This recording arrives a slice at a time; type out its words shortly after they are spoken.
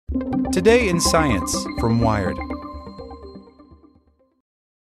Today in Science from Wired.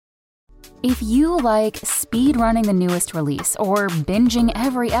 If you like speedrunning the newest release or binging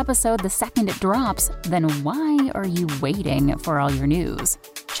every episode the second it drops, then why are you waiting for all your news?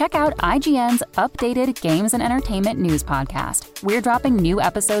 Check out IGN's updated Games and Entertainment News podcast. We're dropping new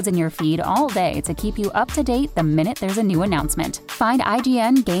episodes in your feed all day to keep you up to date the minute there's a new announcement. Find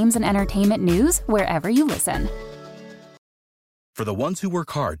IGN Games and Entertainment News wherever you listen. For the ones who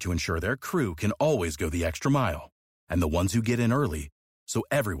work hard to ensure their crew can always go the extra mile, and the ones who get in early so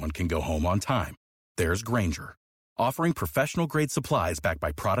everyone can go home on time, there's Grainger, offering professional-grade supplies backed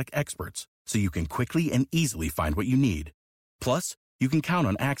by product experts so you can quickly and easily find what you need. Plus, you can count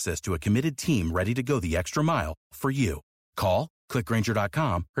on access to a committed team ready to go the extra mile for you. Call, click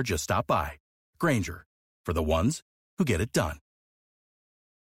Grainger.com, or just stop by. Grainger, for the ones who get it done.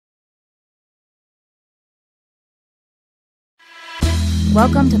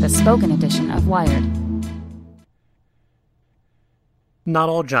 Welcome to the spoken edition of Wired. Not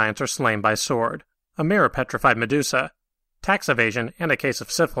all giants are slain by sword. A mirror-petrified Medusa. Tax evasion and a case of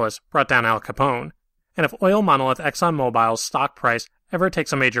syphilis brought down Al Capone. And if oil monolith ExxonMobil's stock price ever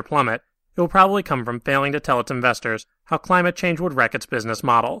takes a major plummet, it will probably come from failing to tell its investors how climate change would wreck its business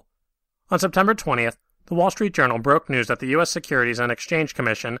model. On September 20th, the Wall Street Journal broke news that the U.S. Securities and Exchange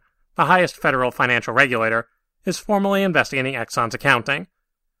Commission, the highest federal financial regulator, is formally investigating Exxon's accounting.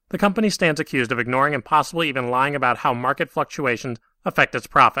 The company stands accused of ignoring and possibly even lying about how market fluctuations affect its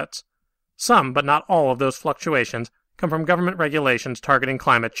profits. Some, but not all, of those fluctuations come from government regulations targeting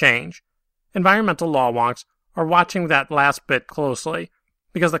climate change. Environmental law wonks are watching that last bit closely,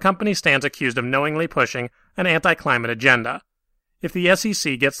 because the company stands accused of knowingly pushing an anti-climate agenda. If the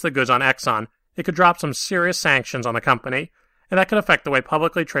SEC gets the goods on Exxon, it could drop some serious sanctions on the company, and that could affect the way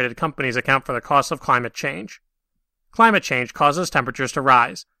publicly traded companies account for the costs of climate change. Climate change causes temperatures to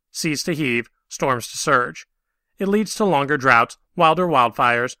rise, seas to heave, storms to surge. It leads to longer droughts, wilder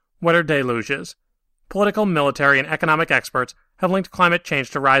wildfires, wetter deluges. Political, military, and economic experts have linked climate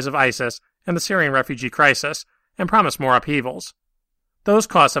change to rise of ISIS and the Syrian refugee crisis, and promise more upheavals. Those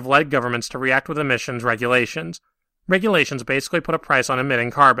costs have led governments to react with emissions regulations. Regulations basically put a price on emitting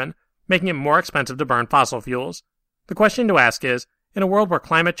carbon, making it more expensive to burn fossil fuels. The question to ask is, in a world where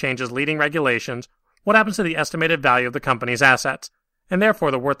climate change is leading regulations, what happens to the estimated value of the company's assets, and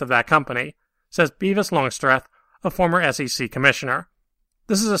therefore the worth of that company, says Beavis Longstreth, a former SEC commissioner.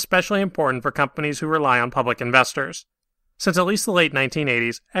 This is especially important for companies who rely on public investors. Since at least the late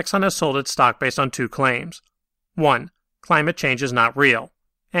 1980s, Exxon has sold its stock based on two claims. 1. Climate change is not real.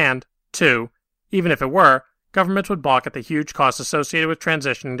 And 2. Even if it were, governments would balk at the huge costs associated with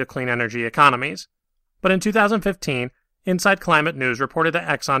transitioning to clean energy economies. But in 2015, Inside Climate News reported that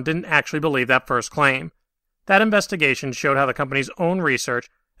Exxon didn't actually believe that first claim. That investigation showed how the company's own research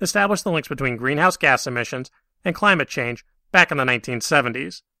established the links between greenhouse gas emissions and climate change back in the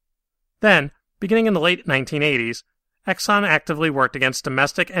 1970s. Then, beginning in the late 1980s, Exxon actively worked against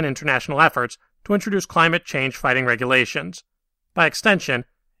domestic and international efforts to introduce climate change-fighting regulations. By extension,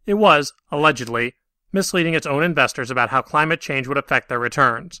 it was, allegedly, misleading its own investors about how climate change would affect their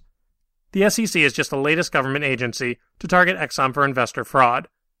returns. The SEC is just the latest government agency to target Exxon for investor fraud.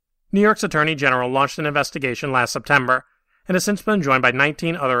 New York's Attorney General launched an investigation last September, and has since been joined by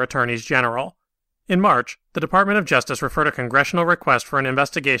 19 other attorneys general. In March, the Department of Justice referred a congressional request for an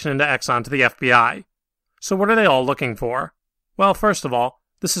investigation into Exxon to the FBI. So what are they all looking for? Well, first of all,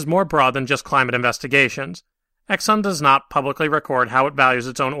 this is more broad than just climate investigations. Exxon does not publicly record how it values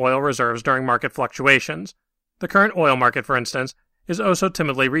its own oil reserves during market fluctuations. The current oil market, for instance, is oh so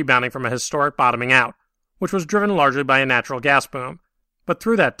timidly rebounding from a historic bottoming out, which was driven largely by a natural gas boom. But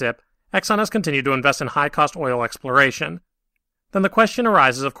through that dip, Exxon has continued to invest in high-cost oil exploration. Then the question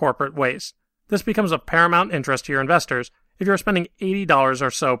arises of corporate waste. This becomes of paramount interest to your investors if you're spending $80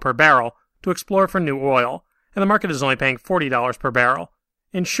 or so per barrel to explore for new oil, and the market is only paying $40 per barrel.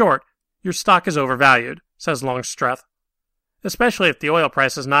 In short, your stock is overvalued, says Longstreth. Especially if the oil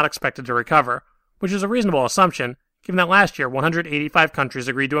price is not expected to recover, which is a reasonable assumption, given that last year 185 countries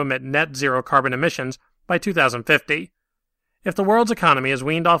agreed to emit net zero carbon emissions by 2050. If the world's economy is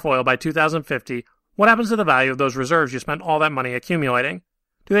weaned off oil by 2050, what happens to the value of those reserves you spent all that money accumulating?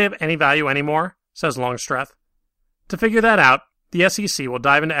 Do they have any value anymore? Says Longstreth. To figure that out, the SEC will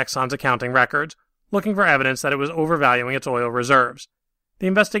dive into Exxon's accounting records, looking for evidence that it was overvaluing its oil reserves. The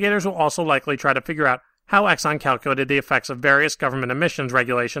investigators will also likely try to figure out how Exxon calculated the effects of various government emissions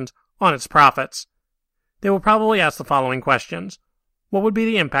regulations on its profits. They will probably ask the following questions. What would be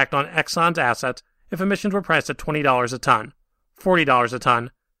the impact on Exxon's assets if emissions were priced at $20 a ton, $40 a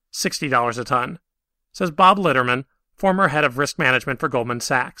ton, $60 a ton? Says Bob Litterman, former head of risk management for Goldman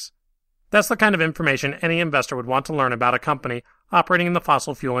Sachs. That's the kind of information any investor would want to learn about a company operating in the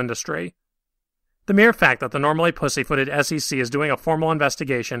fossil fuel industry. The mere fact that the normally pussyfooted SEC is doing a formal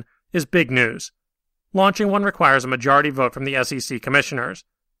investigation is big news. Launching one requires a majority vote from the SEC commissioners.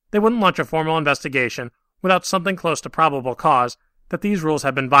 They wouldn't launch a formal investigation without something close to probable cause that these rules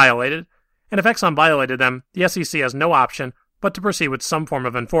have been violated, and if Exxon violated them, the SEC has no option but to proceed with some form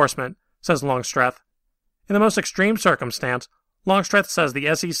of enforcement, says Longstreth. In the most extreme circumstance, Longstreth says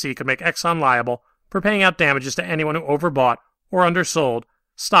the SEC could make Exxon liable for paying out damages to anyone who overbought or undersold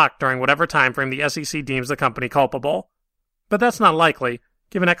stock during whatever time frame the SEC deems the company culpable. But that's not likely,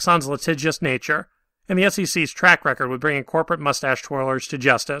 given Exxon's litigious nature, and the SEC's track record with bringing corporate mustache twirlers to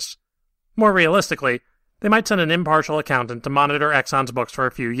justice. More realistically, they might send an impartial accountant to monitor Exxon's books for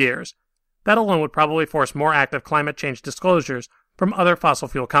a few years. That alone would probably force more active climate change disclosures from other fossil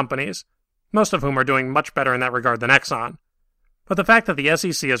fuel companies, most of whom are doing much better in that regard than Exxon. But the fact that the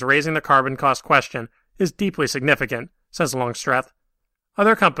SEC is raising the carbon cost question is deeply significant, says Longstreth.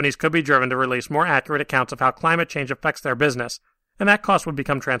 Other companies could be driven to release more accurate accounts of how climate change affects their business, and that cost would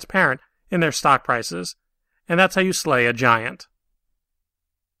become transparent in their stock prices. And that's how you slay a giant.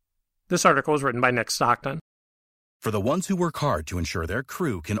 This article was written by Nick Stockton. For the ones who work hard to ensure their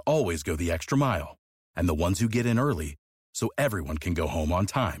crew can always go the extra mile, and the ones who get in early so everyone can go home on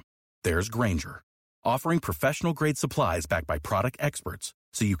time, there's Grainger, offering professional-grade supplies backed by product experts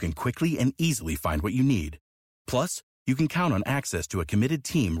so you can quickly and easily find what you need. Plus, you can count on access to a committed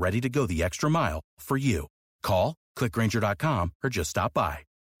team ready to go the extra mile for you. Call, click Grainger.com, or just stop by.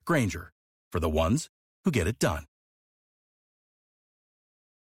 Grainger, for the ones who get it done.